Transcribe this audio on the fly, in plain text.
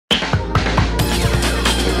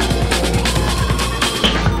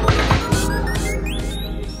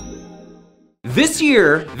This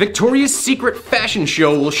year, Victoria's Secret fashion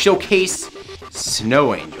show will showcase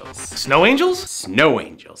snow angels. Snow angels? Snow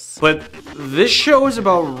angels. But this show is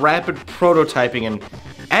about rapid prototyping and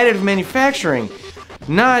additive manufacturing,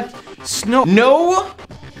 not snow. No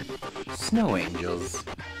snow angels.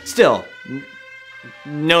 Still,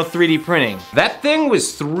 no 3D printing. That thing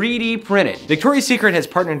was 3D printed. Victoria's Secret has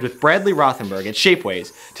partnered with Bradley Rothenberg at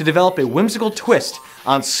Shapeways to develop a whimsical twist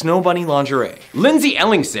on Snow Bunny lingerie. Lindsay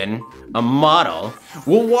Ellingson, a model,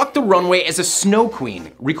 will walk the runway as a snow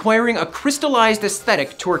queen, requiring a crystallized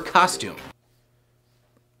aesthetic to her costume.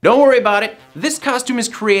 Don't worry about it. This costume is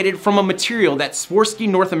created from a material that Swarovski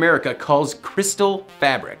North America calls crystal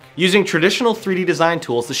fabric. Using traditional 3D design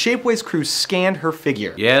tools, the Shapeways crew scanned her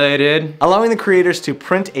figure. Yeah, they did. Allowing the creators to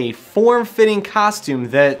print a form-fitting costume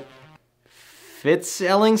that fits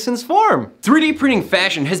Ellingson's form. 3D printing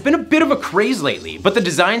fashion has been a bit of a craze lately, but the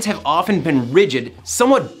designs have often been rigid,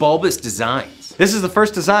 somewhat bulbous designs. This is the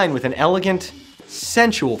first design with an elegant,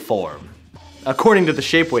 sensual form, according to the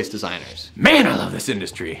Shapeways designers. Man, I love this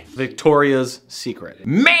industry. Victoria's Secret.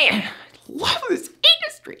 Man, I love this